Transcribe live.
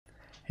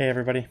Hey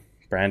everybody,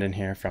 Brandon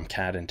here from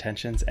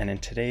cadintentions, and in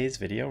today's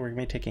video we're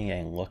going to be taking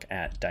a look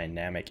at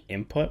dynamic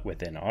input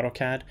within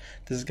AutoCAD.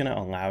 This is going to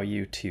allow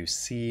you to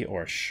see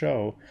or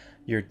show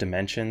your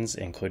dimensions,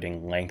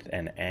 including length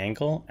and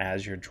angle,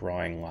 as you're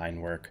drawing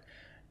line work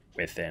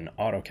within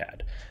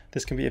AutoCAD.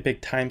 This can be a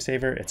big time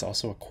saver. It's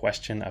also a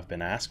question I've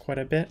been asked quite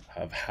a bit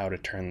of how to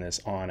turn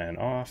this on and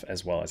off,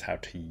 as well as how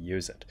to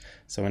use it.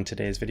 So in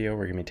today's video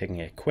we're going to be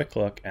taking a quick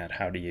look at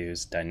how to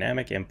use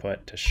dynamic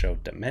input to show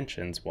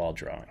dimensions while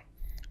drawing.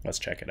 Let's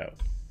check it out.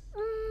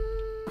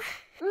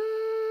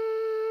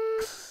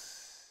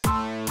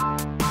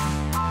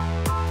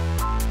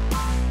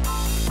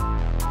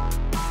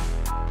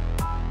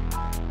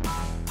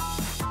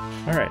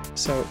 All right,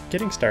 so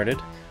getting started,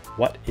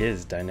 what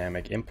is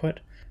dynamic input?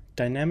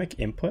 Dynamic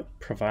input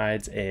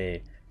provides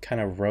a kind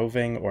of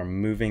roving or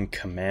moving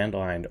command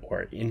line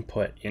or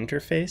input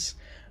interface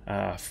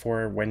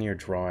for when you're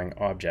drawing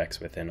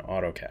objects within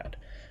AutoCAD.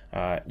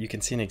 You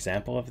can see an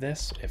example of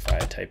this. If I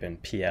type in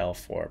PL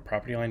for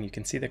property line, you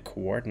can see the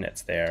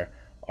coordinates there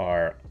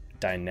are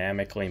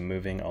dynamically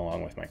moving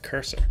along with my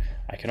cursor.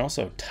 I can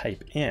also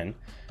type in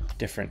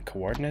different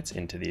coordinates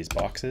into these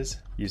boxes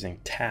using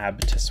tab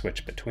to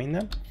switch between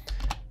them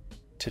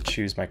to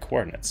choose my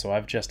coordinates. So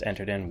I've just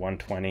entered in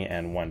 120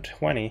 and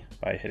 120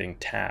 by hitting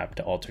tab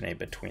to alternate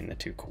between the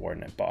two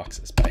coordinate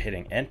boxes. By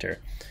hitting enter,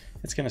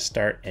 it's going to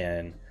start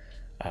in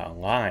a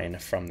line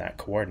from that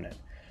coordinate.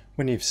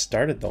 When you've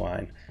started the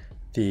line,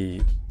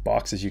 the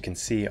boxes you can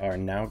see are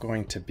now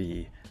going to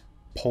be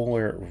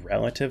polar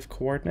relative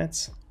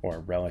coordinates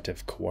or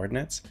relative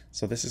coordinates.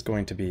 So this is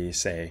going to be,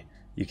 say,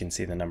 you can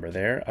see the number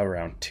there,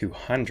 around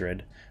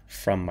 200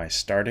 from my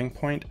starting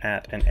point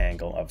at an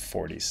angle of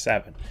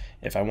 47.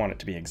 If I want it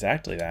to be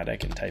exactly that, I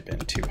can type in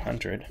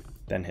 200,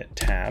 then hit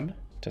tab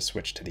to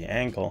switch to the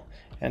angle,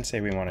 and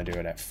say we want to do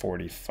it at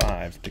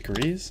 45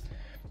 degrees,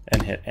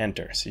 and hit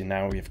enter. So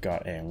now we've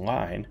got a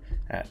line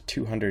at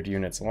 200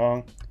 units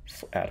long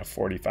at a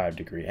 45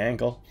 degree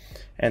angle.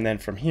 And then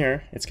from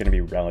here, it's going to be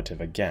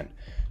relative again.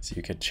 So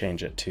you could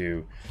change it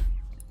to,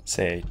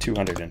 say,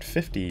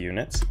 250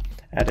 units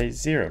at a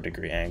 0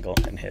 degree angle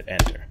and hit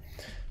enter.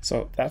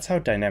 So that's how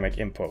dynamic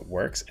input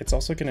works. It's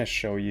also going to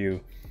show you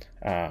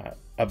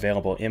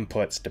available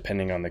inputs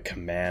depending on the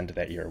command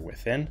that you're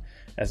within,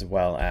 as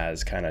well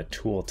as kind of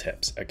tool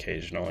tips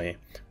occasionally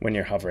when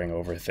you're hovering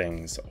over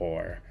things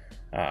or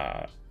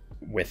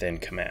within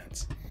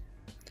commands.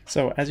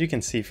 So as you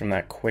can see from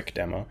that quick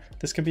demo,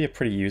 this could be a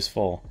pretty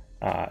useful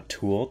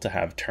tool to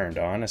have turned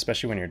on,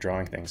 especially when you're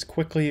drawing things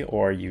quickly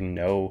or you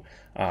know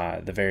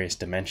the various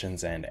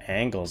dimensions and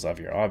angles of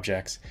your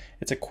objects.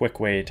 It's a quick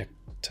way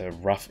to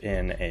rough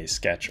in a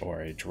sketch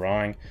or a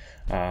drawing,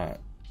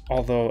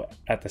 although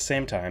at the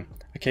same time,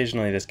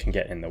 occasionally this can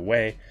get in the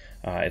way.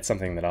 It's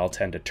something that I'll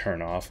tend to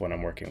turn off when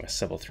I'm working with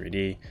Civil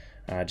 3D,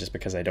 just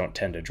because I don't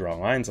tend to draw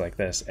lines like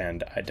this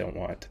and I don't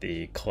want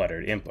the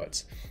cluttered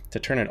inputs. To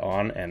turn it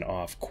on and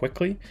off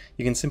quickly,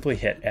 you can simply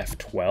hit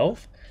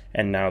F12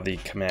 and now the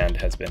command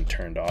has been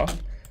turned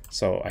off.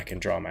 So I can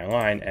draw my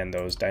line and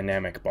those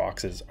dynamic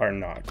boxes are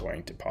not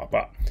going to pop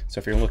up. So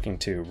if you're looking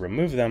to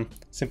remove them,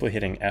 simply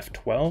hitting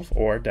F12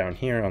 or down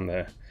here on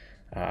the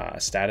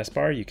status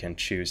bar, you can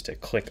choose to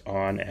click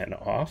on and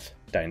off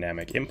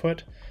dynamic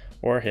input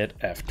or hit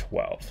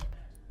F12.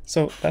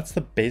 So that's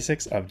the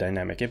basics of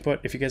dynamic input.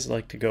 If you guys would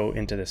like to go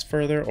into this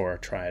further or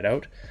try it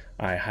out,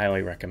 I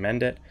highly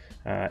recommend it.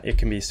 It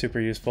can be super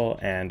useful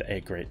and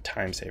a great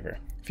time saver.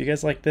 If you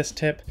guys like this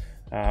tip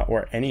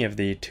or any of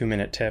the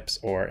 2-minute tips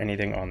or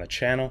anything on the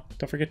channel,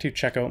 don't forget to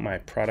check out my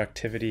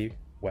productivity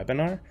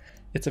webinar.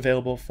 It's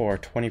available for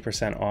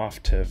 20%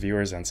 off to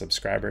viewers and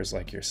subscribers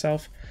like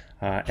yourself,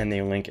 and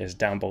the link is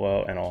down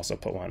below, and I'll also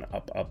put one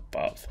up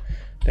above.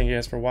 Thank you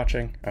guys for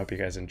watching. I hope you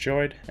guys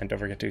enjoyed, and don't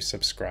forget to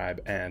subscribe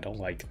and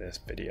like this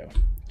video.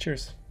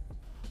 Cheers.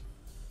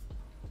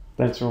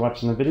 Thanks for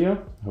watching the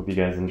video. Hope you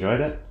guys enjoyed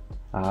it.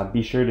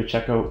 Be sure to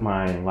check out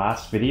my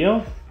last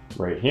video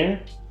right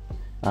here,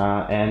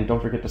 and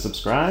don't forget to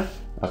subscribe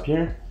up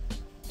here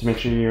to make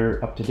sure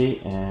you're up to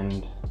date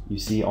and you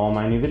see all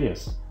my new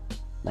videos.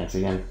 Thanks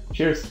again.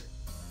 Cheers.